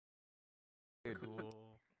Cool.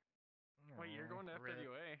 Wait, you're going to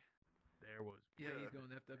FWA? There was. Yeah, he's going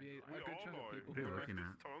to FWA. We A good chunk of all people. are. What are you looking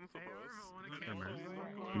at? Tons of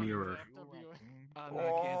Mirror. us. Mirror.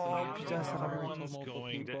 Oh, putain, ça Everyone's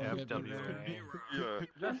going to FWA. Yeah.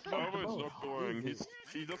 Alva's not going.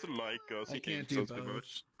 He doesn't like us. I He can't hates do us too both.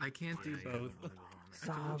 much. I can't do both.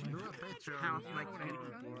 Stop. House like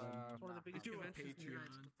it's one of the biggest Do a conventions in the United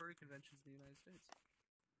Patreon. States, furry conventions in the United States.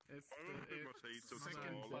 If I don't pretty much hate us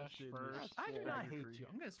Second all. slash first. I do not hate you.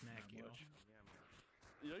 I'm gonna smack you.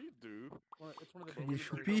 Yeah, you do. It's one of the Fais des biggest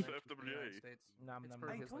choupis. conventions in the United States. Nom, It's nom, for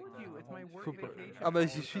nom. his, like, it's my work Faut pas- vacation. Ah bah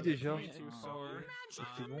j'y suis déjà. C'est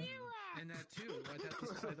bon. And that too. I'd have to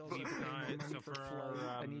spend all the Alright, money so for for flight.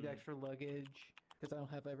 our, I need extra luggage because I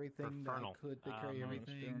don't have everything that I Infernal. could to carry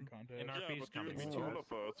everything. In our Yeah, peace but you company. meet all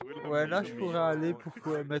of us. We don't Ouais, have là any je meat. pourrais aller pour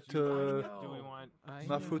mettre Do we want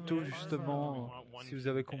ma photo justement, si vous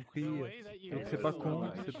avez compris. Donc c'est pas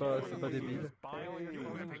con, c'est pas débile.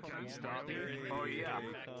 Oh yeah,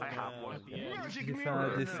 I have one. J'ai fait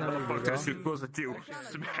un dessin, il est là. supposed to do?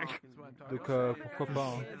 Smack. Donc pourquoi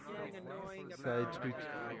pas, hein.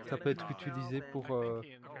 Ça peut être utilisé pour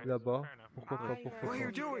là-bas. Pourquoi pas, pourquoi What are you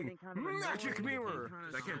pas. doing? Magic mirror.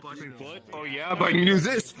 That can't block me foot. Oh yeah, but I can use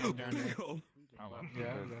this.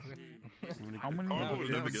 How many? Oh, we'll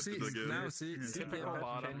never get to the game. Typical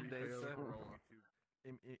bottom.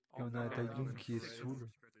 Et on a un Taidum qui est saoul.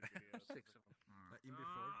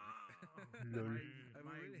 Lol.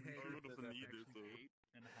 Alva doesn't need it, so.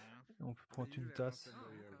 On peut prendre une tasse.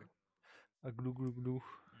 À glou glou glou.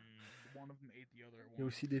 Il y a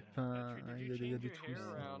aussi des pains, hein, il y a des trucs.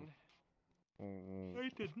 I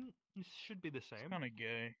didn't. It should be the same. Kind of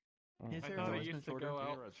gay. His I hair thought always it been used to shorter. go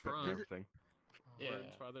out front. Everything. Yeah.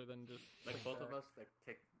 Rather than just Like both of us, like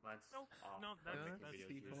take months off. No, that's that's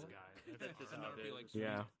default.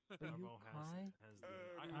 Yeah. Are you high?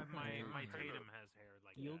 My Tatum has hair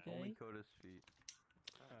like You that. okay? Coda's feet.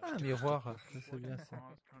 Ah, un miroir, ça c'est bien ça.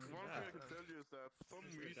 One thing I can tell you is that some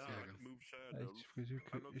reason move Ah, shadows. tu présumes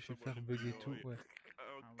que je vais faire bugger tout, ouais. I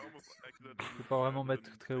almost accidentally Je peux pas vraiment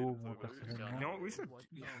mettre très haut, moi, personnellement. No, we should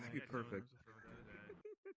be perfect.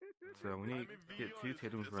 So we need to get two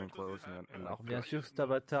Taidums wearing clothes and Alors bien sûr, cet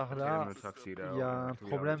avatar-là, Tatum in a tuxedo. il y a un and three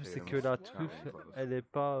problème, other c'est que Taidums la not truffe, wearing clothes. elle est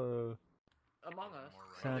pas... Among Us.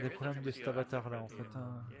 C'est un there des is a problèmes de cet tuxedo. avatar-là, en fait.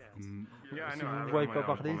 Hein. Yeah, I Si know. vous I ne voyez don't pas mind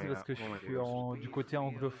parler, only c'est parce que je only suis dudes. du côté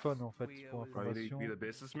anglophone, en fait, pour Oh, you need information. to be the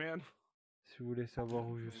businessman? Si vous voulez savoir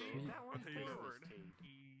où je suis,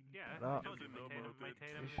 voilà.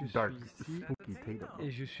 Je Dark. suis ici, Spooky Tatum.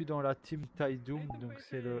 et je suis dans la team Taidum, donc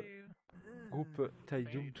c'est le groupe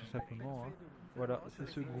Taidum tout simplement. Hein. Voilà, c'est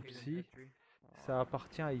ce groupe-ci. Ça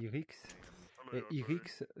appartient à Irix. Et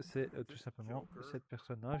Irix, c'est tout simplement cette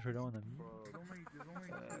personne-là. Je l'ai en ami.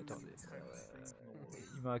 Attendez.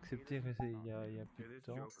 Il m'a accepté mais il y a peu de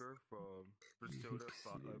temps. Irix,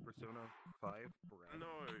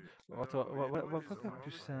 Bon, attends, on va faire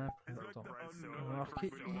plus simple. Attends. On va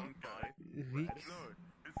marquer Irix.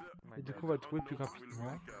 Et du coup, on va le trouver plus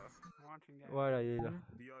rapidement. Voilà, il est là.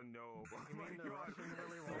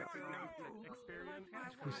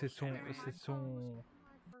 Du coup, c'est son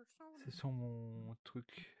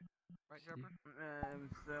truc. Ici.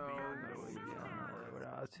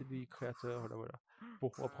 Voilà, c'est lui créateur, voilà. Bon,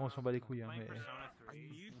 après on s'en bat les couilles, hein, mais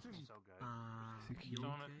c'est qui?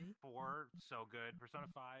 Persona 4, so good. Persona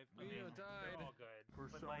 5, I mean, they're all good.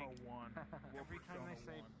 But like, every time I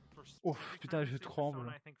say Oh putain, je tremble.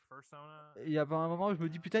 Persona, I think Persona. Il y a pas un moment où je me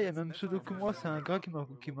dis putain, il y a même pseudo que moi, c'est un gars qui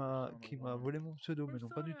m'a volé mon pseudo, mais non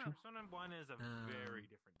pas du tout. Persona 1 is a very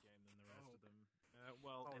different game than the rest of them.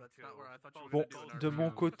 Well, Oh, that's not where I thought you Bon, were gonna do de that.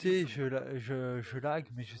 mon côté, je lag,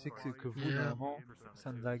 mais je sais que vous, normalement,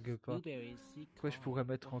 ça ne lag pas. Après, je pourrais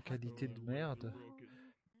mettre en qualité de merde,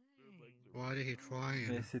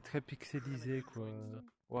 mais c'est très pixelisé, quoi.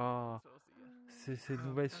 Waouh, c'est ces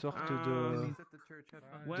nouvelles sortes de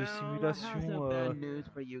simulation, simulation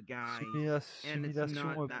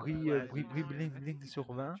brie bling bling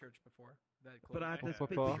sur 20. Pourquoi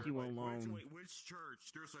pas?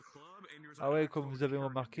 Ah ouais, comme vous avez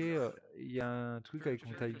remarqué, il y a un truc avec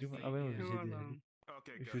mon Taidum. Ah ouais, j'ai déjà vu.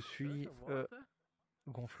 Je suis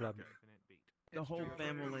gonflable. The whole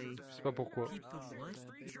family. Je sais pas pourquoi. I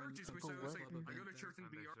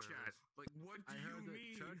heard the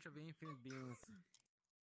Church of Infinite Beings.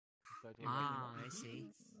 Ah, I see.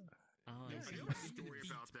 Oh, I see. story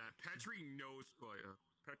about that. Petri knows,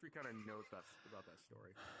 Petri kind of knows about that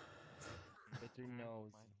story. Petri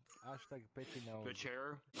knows. Hashtag Petri knows. The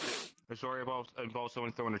chair? The story involves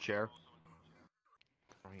someone throwing a chair.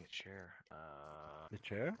 Throwing a chair. The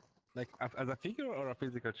chair? Like as a figure or a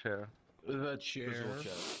physical chair? The chair. Visual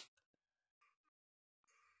chair.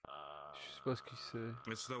 sais pas ce qu'il sait.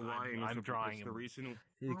 It's the why and I'm it's drawing the him. reason.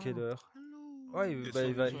 Il est quelle heure? Hello. Ouais, il It's va, the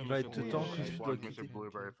il va, reason il va Mr. être temps que je dois blocked quitter. Mr.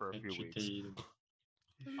 Blueberry for a few weeks.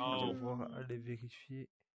 Je vais Oh. devoir aller vérifier.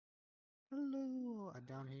 Hello.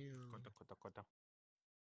 Down here.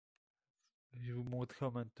 Je vais vous montrer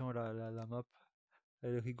en même temps la map.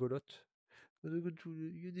 Elle est rigolote.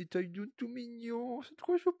 Il y a des Taidum tout mignons, c'est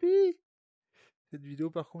trop choupi. Cette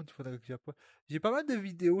vidéo par contre, il faudrait que j'apprenne. J'ai pas mal de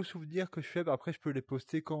vidéos souvenirs que je fais, bah, après je peux les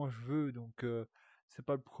poster quand je veux, donc c'est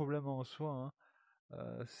pas le problème en soi.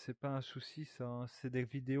 Hein. C'est pas un souci ça, hein. C'est des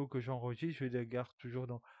vidéos que j'enregistre, je les garde toujours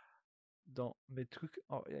dans mes trucs.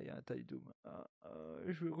 Oh, il y a un Taidum.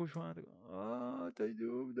 Je vais le rejoindre.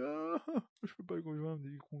 Taidum, non. Je peux pas le rejoindre,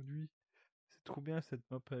 il conduit. C'est trop bien cette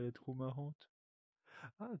map, elle est trop marrante.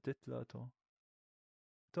 Peut-être là, attends.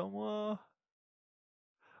 Attends-moi.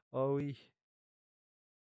 Oh oui.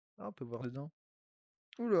 On peut voir dedans.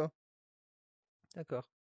 Oula. D'accord.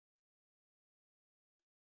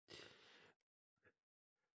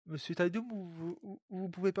 Monsieur Taidum, vous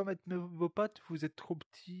pouvez pas mettre vos pattes, vous êtes trop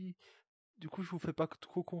petit. Du coup, je vous fais pas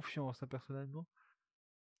trop confiance, hein, personnellement.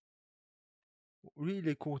 Lui, il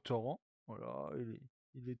est content. Voilà,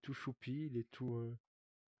 il est tout choupi, il est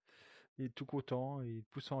tout content, il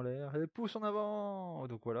pousse en l'air, il pousse en avant.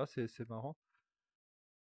 Donc voilà, c'est marrant.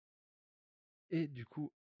 Et du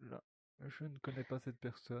coup, là, je ne connais pas cette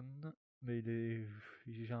personne, mais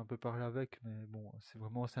j'ai un peu parlé avec, mais bon, c'est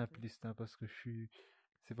vraiment simpliste, hein, parce que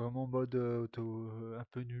c'est vraiment mode auto un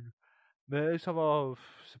peu nul. Mais ça va,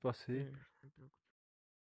 c'est passé.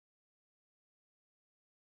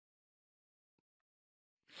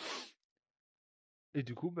 Et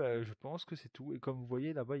du coup, bah, je pense que c'est tout. Et comme vous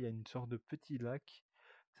voyez là-bas, il y a une sorte de petit lac.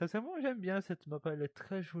 Sincèrement, j'aime bien cette map, elle est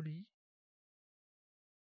très jolie.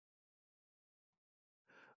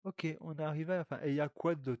 Ok, on est arrivé à la fin. Et il y a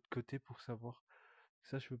quoi de l'autre côté pour savoir?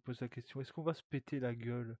 Ça, je me pose la question. Est-ce qu'on va se péter la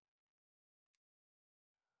gueule?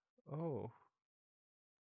 Oh.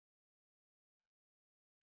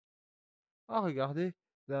 Regardez,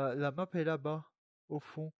 la map est là-bas, au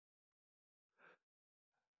fond.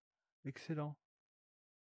 Excellent.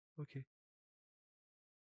 Ok.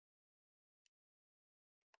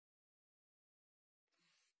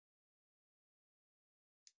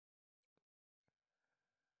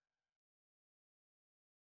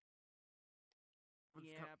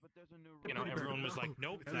 You know, everyone was like,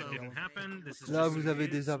 nope, that didn't happen. This is Là, just vous some avez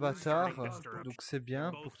des kids avatars, starting disturb donc c'est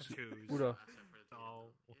bien pour... both twos. Oula.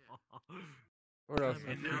 So- Voilà.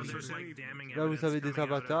 And now there's like damning Là, vous evidence avez des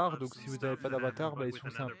coming out of avatars, donc si some vous n'avez stuff pas that d'avatar, happened bah, ils with sont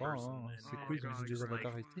another sympas. person. Hein. And C'est cool, ils ont mis des just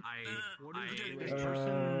avatars like, ici. this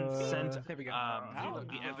person sent the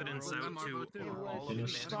evidence Well, out I'm to about to- all of the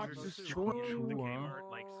managers C'est of tout, the hein.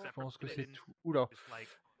 Kmart, like Je pense que c'est separately. tout. Oula. Just like,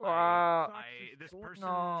 this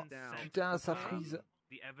Non, person putain, sent ça frise.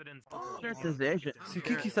 the evidence C'est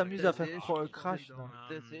qui s'amuse à faire crash là?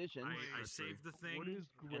 I saved the thing,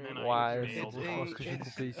 and then Ouais, I c'est bon, je pense que j'ai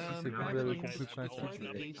coupé ici, c'est bon, vous avez compris le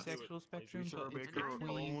principe. Asexual spectrum, but it's Make your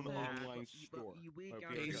between own the online store.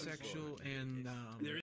 Asexual and